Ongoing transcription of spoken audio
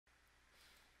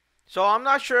So I'm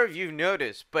not sure if you've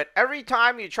noticed, but every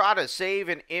time you try to save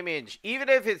an image, even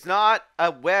if it's not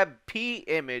a WebP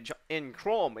image in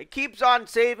Chrome, it keeps on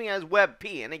saving as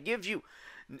WebP, and it gives you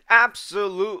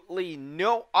absolutely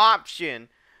no option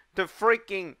to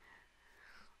freaking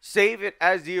save it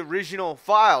as the original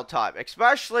file type,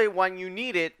 especially when you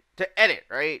need it to edit,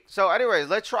 right? So anyways,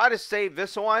 let's try to save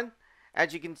this one.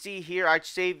 As you can see here, I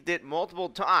saved it multiple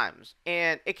times,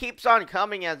 and it keeps on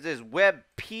coming as this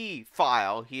WebP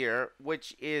file here,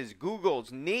 which is Google's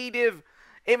native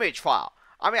image file.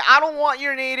 I mean, I don't want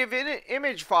your native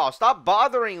image file. Stop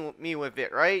bothering me with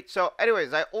it, right? So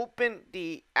anyways, I opened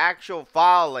the actual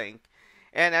file link,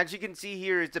 and as you can see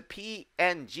here, it's a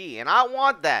PNG, and I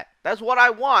want that. That's what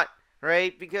I want,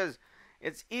 right? Because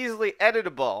it's easily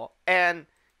editable, and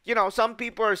you know, some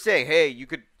people are saying, hey, you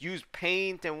could use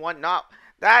Paint and whatnot.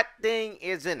 That thing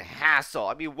is a hassle.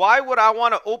 I mean, why would I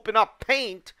want to open up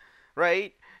Paint,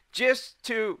 right, just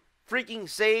to freaking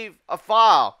save a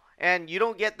file? And you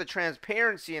don't get the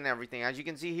transparency and everything. As you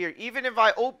can see here, even if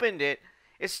I opened it,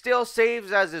 it still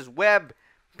saves as this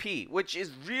WebP, which is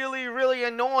really, really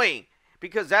annoying.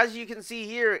 Because as you can see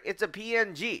here, it's a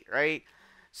PNG, right?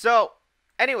 So,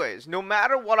 anyways, no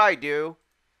matter what I do,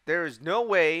 there is no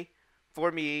way for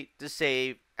me to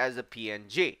save as a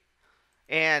PNG.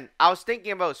 And I was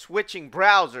thinking about switching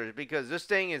browsers because this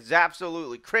thing is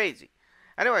absolutely crazy.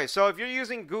 Anyway, so if you're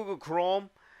using Google Chrome,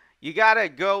 you gotta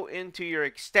go into your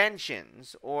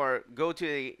extensions or go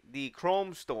to the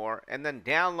Chrome store and then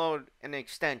download an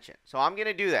extension. So I'm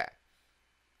gonna do that.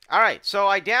 Alright, so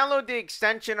I downloaded the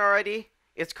extension already.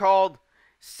 It's called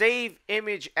Save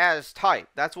Image as Type.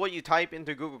 That's what you type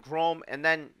into Google Chrome, and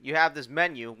then you have this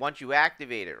menu once you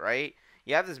activate it, right?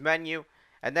 You have this menu,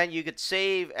 and then you could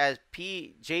save as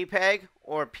JPEG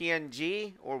or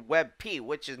PNG or WebP,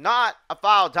 which is not a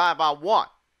file type I want.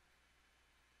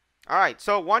 Alright,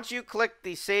 so once you click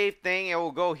the save thing, it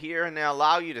will go here and it'll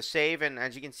allow you to save. And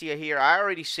as you can see here, I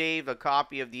already saved a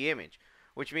copy of the image,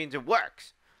 which means it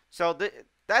works. So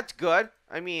that's good.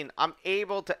 I mean, I'm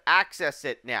able to access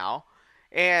it now.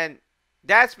 And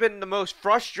that's been the most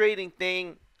frustrating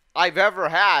thing I've ever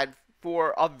had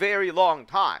for a very long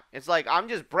time. It's like I'm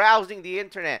just browsing the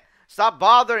internet. Stop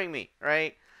bothering me,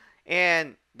 right?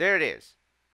 And there it is.